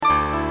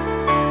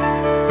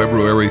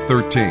February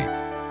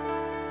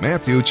 13th.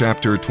 Matthew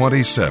chapter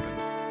 27,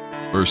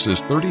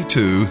 verses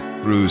 32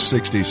 through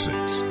 66.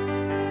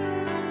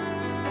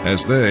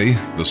 As they,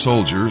 the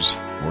soldiers,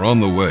 were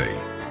on the way,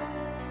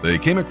 they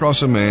came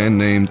across a man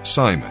named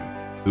Simon,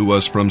 who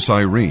was from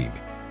Cyrene,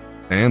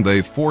 and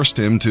they forced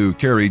him to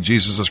carry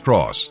Jesus'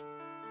 cross.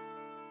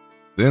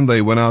 Then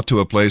they went out to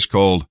a place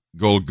called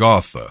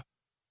Golgotha,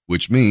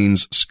 which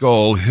means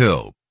Skull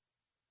Hill.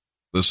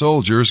 The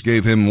soldiers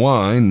gave him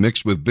wine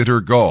mixed with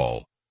bitter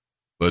gall,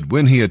 but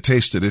when he had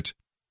tasted it,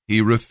 he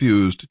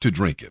refused to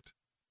drink it.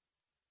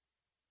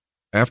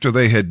 After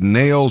they had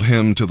nailed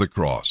him to the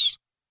cross,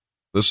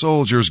 the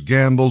soldiers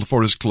gambled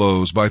for his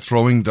clothes by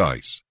throwing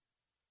dice.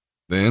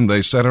 Then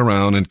they sat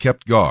around and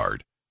kept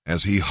guard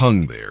as he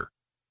hung there.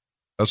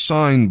 A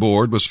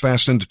signboard was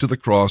fastened to the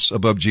cross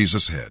above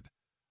Jesus' head,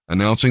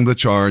 announcing the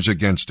charge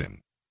against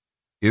him.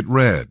 It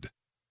read,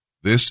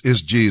 "This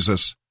is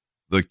Jesus,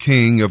 the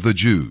King of the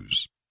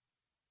Jews."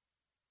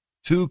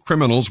 2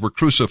 criminals were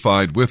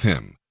crucified with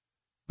him,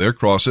 their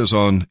crosses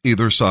on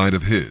either side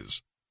of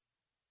his.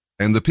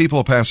 And the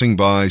people passing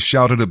by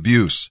shouted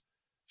abuse,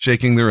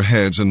 shaking their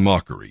heads in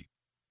mockery.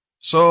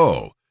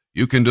 "So,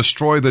 you can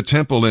destroy the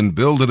temple and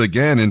build it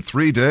again in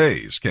 3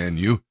 days, can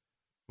you?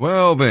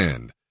 Well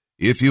then,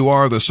 if you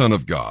are the Son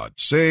of God,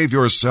 save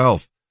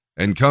yourself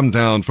and come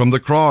down from the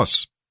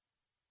cross."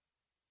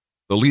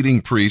 The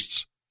leading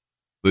priests,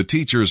 the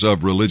teachers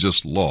of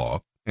religious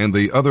law, and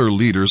the other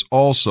leaders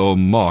also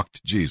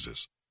mocked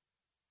Jesus.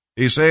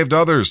 "He saved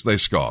others," they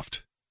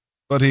scoffed,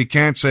 "but he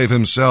can't save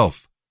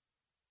himself.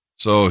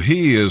 So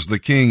he is the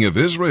King of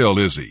Israel,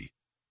 is he?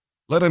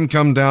 Let him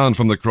come down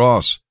from the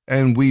cross,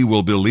 and we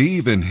will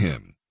believe in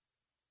him.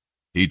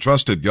 He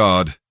trusted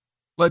God.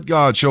 Let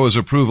God show his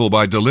approval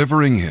by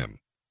delivering him.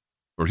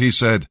 For he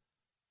said,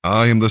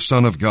 'I am the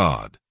Son of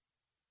God.'"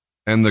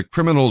 And the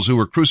criminals who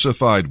were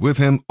crucified with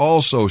him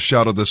also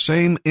shouted the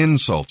same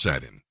insults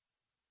at him.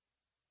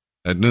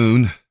 At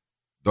noon,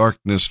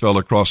 darkness fell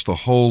across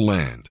the whole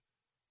land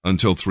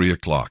until 3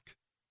 o'clock.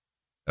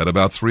 At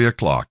about 3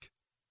 o'clock,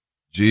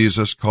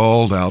 Jesus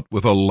called out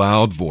with a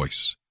loud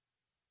voice,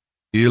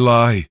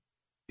 "Eli,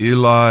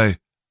 Eli,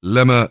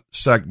 lema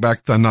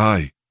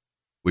sabachthani,"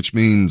 which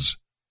means,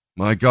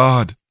 my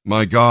God,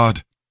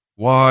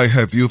 why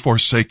have you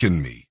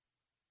forsaken me?"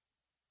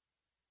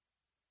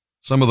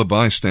 Some of the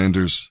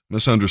bystanders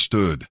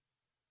misunderstood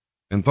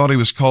and thought he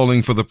was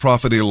calling for the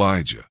prophet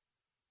Elijah.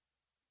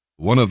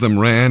 One of them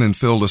ran and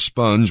filled a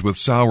sponge with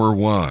sour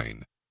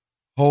wine,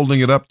 holding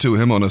it up to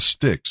him on a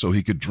stick so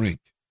he could drink.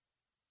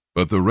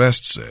 But the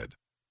rest said,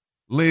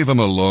 "Leave him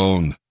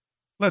alone.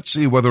 Let's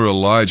see whether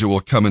Elijah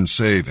will come and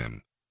save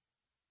him."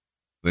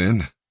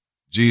 Then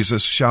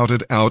Jesus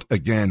shouted out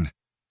again,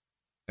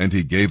 and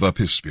he gave up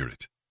his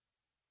spirit.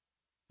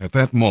 At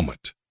that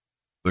moment,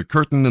 the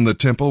curtain in the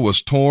temple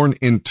was torn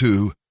in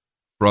two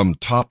from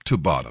top to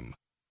bottom.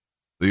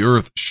 The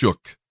earth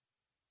shook,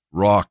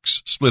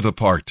 rocks split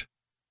apart,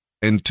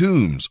 and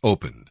tombs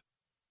opened.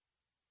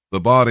 The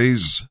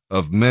bodies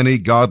of many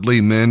godly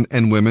men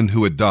and women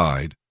who had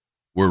died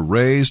were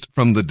raised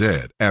from the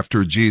dead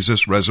after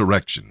Jesus'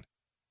 resurrection.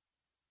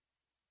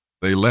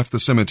 They left the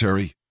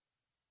cemetery,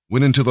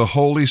 went into the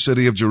holy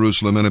city of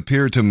Jerusalem, and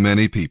appeared to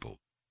many people.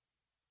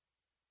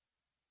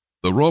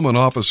 The Roman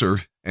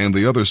officer and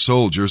the other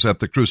soldiers at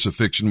the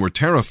crucifixion were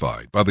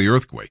terrified by the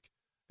earthquake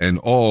and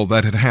all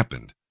that had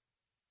happened.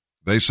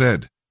 They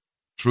said,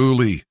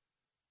 "Truly,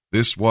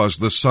 this was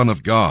the Son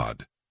of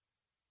God."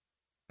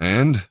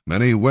 And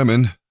many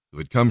women who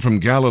had come from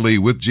Galilee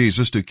with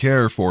Jesus to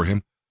care for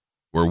him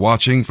were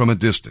watching from a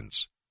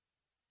distance.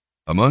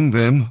 Among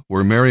them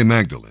were Mary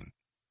Magdalene,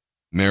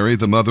 Mary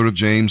the mother of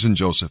James and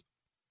Joseph,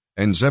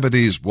 and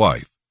Zebedee's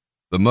wife,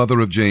 the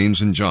mother of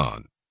James and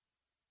John.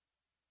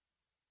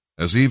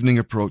 As evening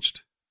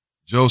approached,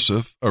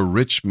 Joseph, a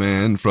rich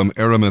man from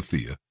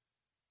Arimathea,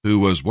 who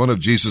was one of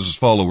Jesus'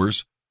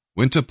 followers,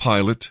 went to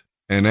Pilate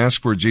and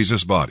asked for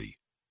Jesus' body,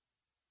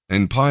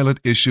 and Pilate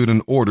issued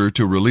an order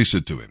to release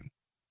it to him.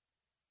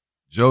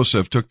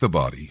 Joseph took the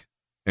body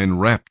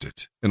and wrapped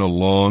it in a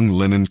long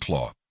linen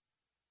cloth.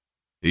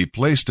 He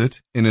placed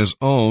it in his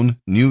own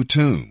new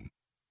tomb,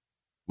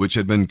 which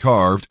had been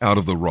carved out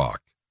of the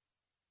rock.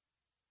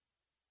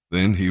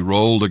 Then he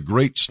rolled a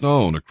great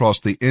stone across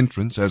the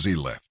entrance as he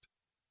left.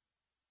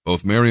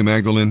 Both Mary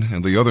Magdalene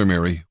and the other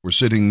Mary were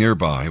sitting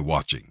nearby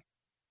watching.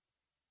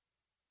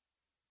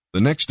 The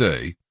next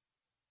day,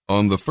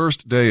 on the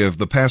first day of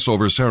the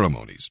Passover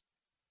ceremonies,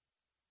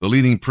 the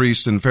leading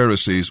priests and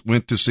Pharisees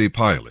went to see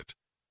Pilate.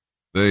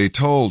 They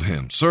told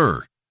him,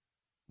 "Sir,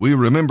 we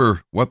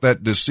remember what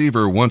that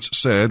deceiver once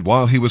said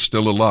while he was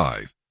still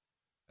alive.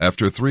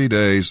 After 3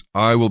 days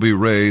I will be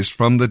raised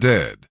from the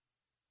dead.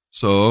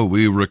 So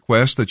we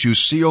request that you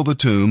seal the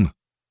tomb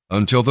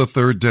until the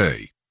 3rd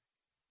day.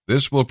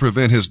 This will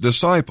prevent his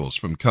disciples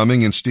from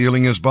coming and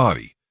stealing his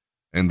body,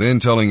 and then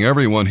telling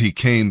everyone he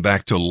came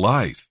back to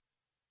life.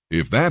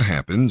 If that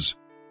happens,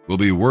 we'll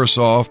be worse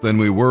off than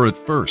we were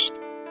at first."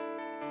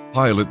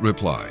 Pilate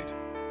replied,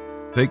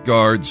 "Take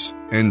guards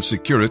and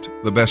secure it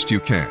the best you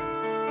can."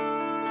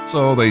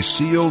 So they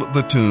sealed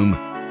the tomb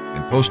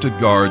and posted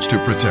guards to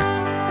protect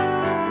it.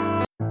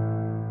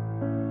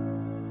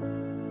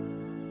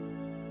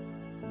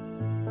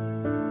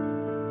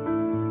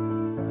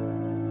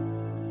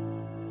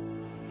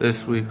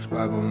 This week's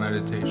Bible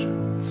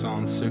meditation,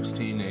 Psalm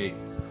 16:8.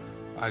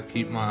 I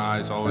keep my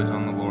eyes always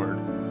on the Lord.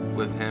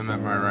 With him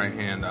at my right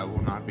hand, I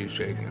will not be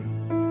shaken.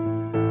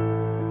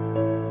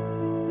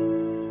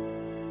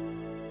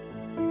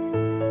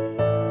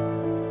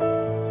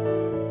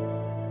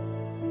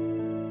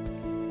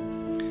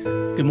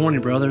 Good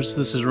morning, brothers.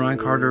 This is Ryan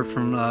Carter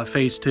from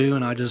Phase 2,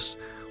 and I just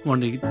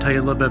wanted to tell you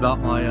a little bit about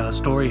my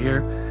story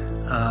here,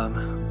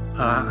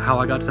 how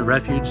I got to the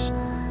refuge.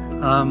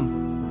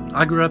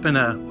 I grew up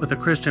with a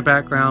Christian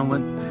background,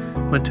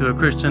 went to a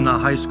Christian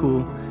high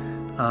school.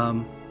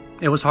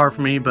 It was hard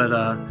for me, but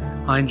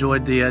I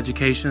enjoyed the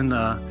education.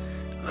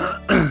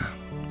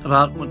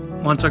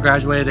 Once I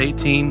graduated at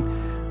 18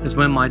 is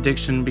when my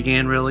addiction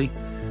began, really.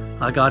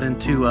 I got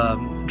into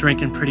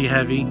drinking pretty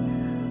heavy.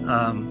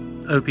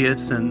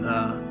 Opiates and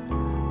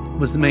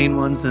was the main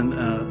ones, and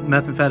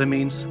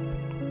methamphetamines.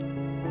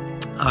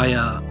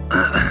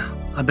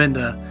 I've been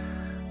to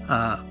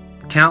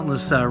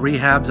countless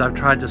rehabs. I've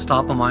tried to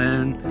stop on my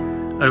own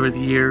over the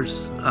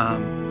years,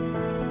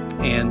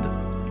 and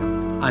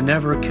I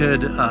never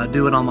could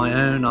do it on my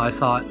own. I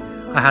thought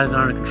I had it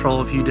under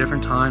control a few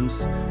different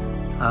times,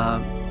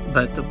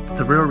 but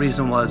the real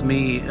reason was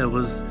me. It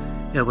was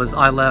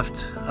I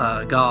left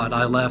God.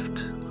 I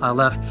left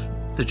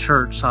the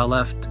church. I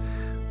left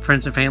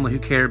friends and family who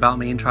cared about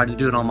me and tried to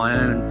do it on my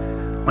own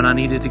when I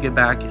needed to get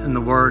back in the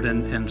Word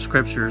and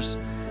Scriptures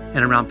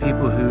and around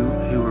people who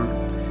were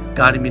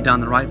guiding me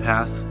down the right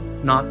path,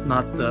 not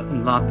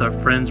the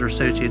friends or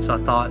associates I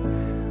thought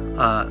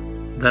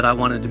that I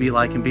wanted to be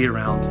like and be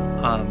around.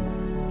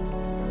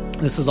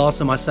 This is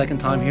also my second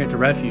time here at the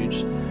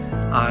Refuge.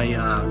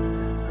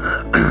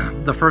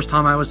 The first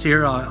time I was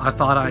here, I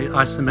thought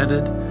I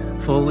submitted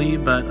fully,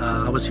 but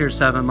I was here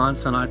 7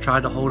 months, and I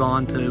tried to hold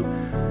on to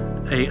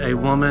a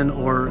woman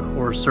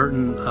or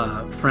certain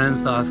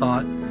friends that I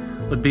thought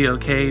would be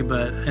okay,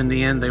 but in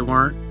the end they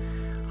weren't.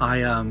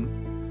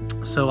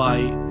 So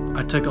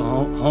I took a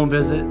home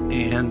visit,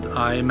 and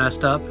I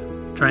messed up,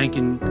 drank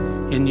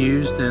and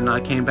used, and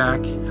I came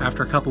back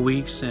after a couple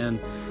weeks, and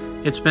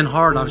it's been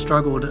hard. I've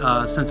struggled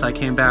since I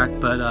came back,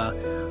 but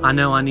I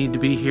know I need to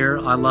be here.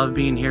 I love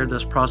being here.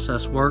 This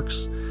process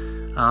works.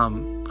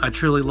 I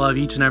truly love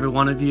each and every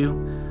one of you,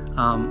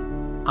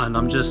 and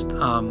I'm just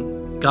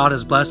God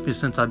has blessed me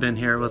since I've been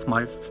here with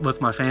my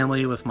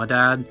family, with my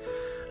dad.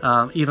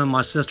 Even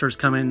my sister's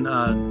coming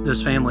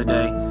this family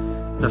day,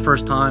 the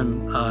first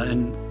time,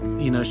 and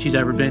she's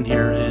ever been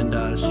here, and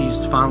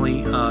she's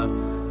finally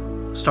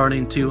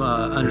starting to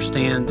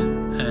understand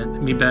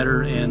me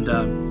better, and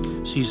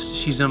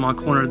she's in my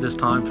corner this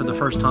time for the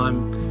first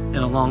time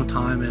in a long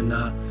time, and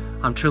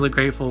I'm truly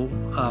grateful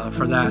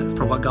for that,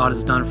 for what God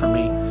has done for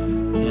me,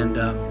 and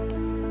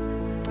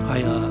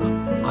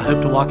I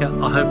hope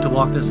to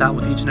walk this out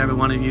with each and every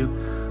one of you.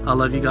 I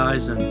love you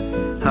guys,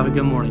 and have a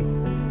good morning.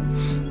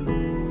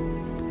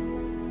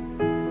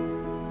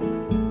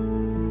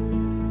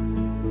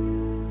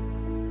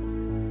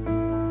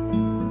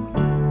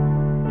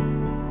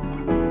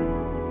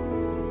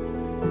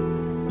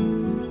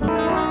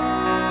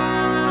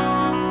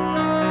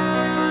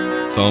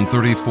 Psalm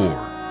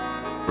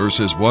 34,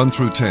 verses 1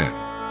 through 10,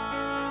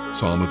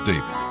 Psalm of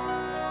David.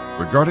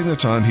 Regarding the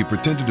time he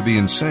pretended to be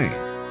insane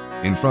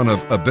in front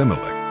of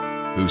Abimelech,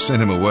 who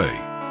sent him away.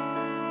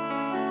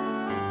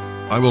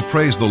 I will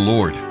praise the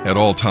Lord at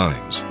all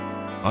times.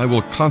 I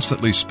will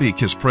constantly speak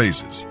his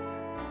praises.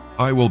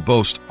 I will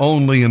boast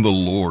only in the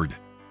Lord.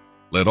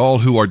 Let all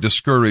who are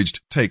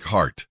discouraged take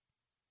heart.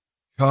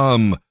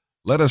 Come,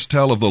 let us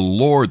tell of the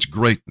Lord's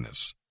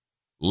greatness.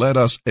 Let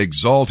us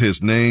exalt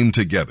his name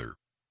together.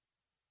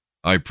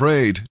 I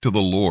prayed to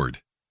the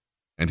Lord,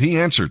 and he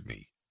answered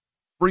me,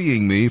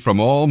 freeing me from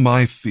all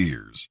my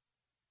fears.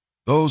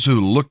 Those who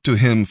look to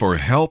him for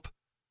help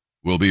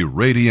will be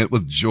radiant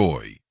with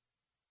joy.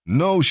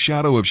 No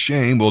shadow of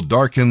shame will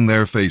darken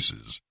their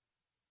faces.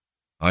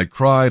 I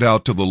cried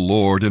out to the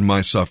Lord in my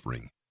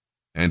suffering,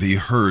 and he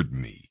heard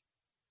me.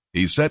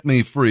 He set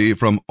me free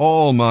from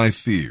all my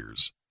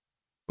fears.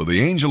 For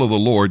the angel of the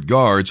Lord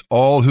guards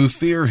all who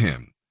fear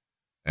him,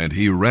 and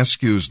he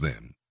rescues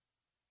them.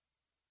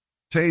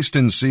 Taste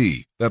and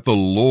see that the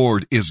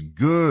Lord is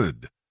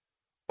good.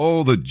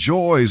 Oh, the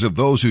joys of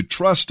those who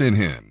trust in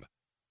him.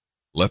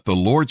 Let the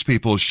Lord's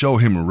people show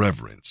him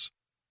reverence,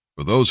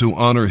 for those who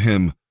honor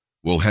him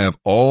will have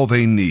all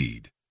they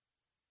need.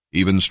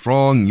 Even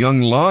strong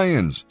young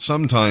lions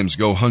sometimes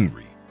go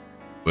hungry,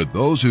 but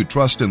those who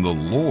trust in the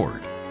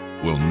Lord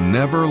will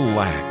never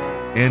lack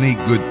any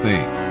good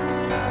thing.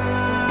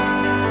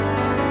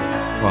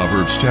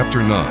 Proverbs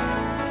chapter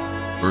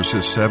 9,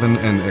 verses 7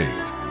 and 8.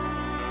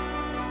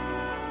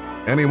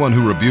 Anyone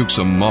who rebukes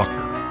a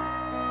mocker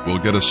will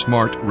get a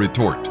smart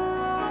retort.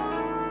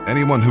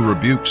 Anyone who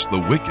rebukes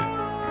the wicked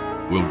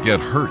will get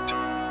hurt.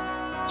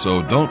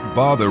 So don't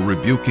bother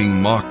rebuking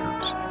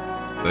mockers.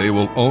 They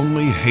will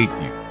only hate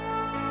you.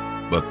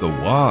 But the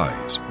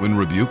wise, when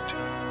rebuked,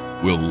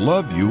 will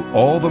love you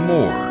all the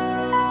more,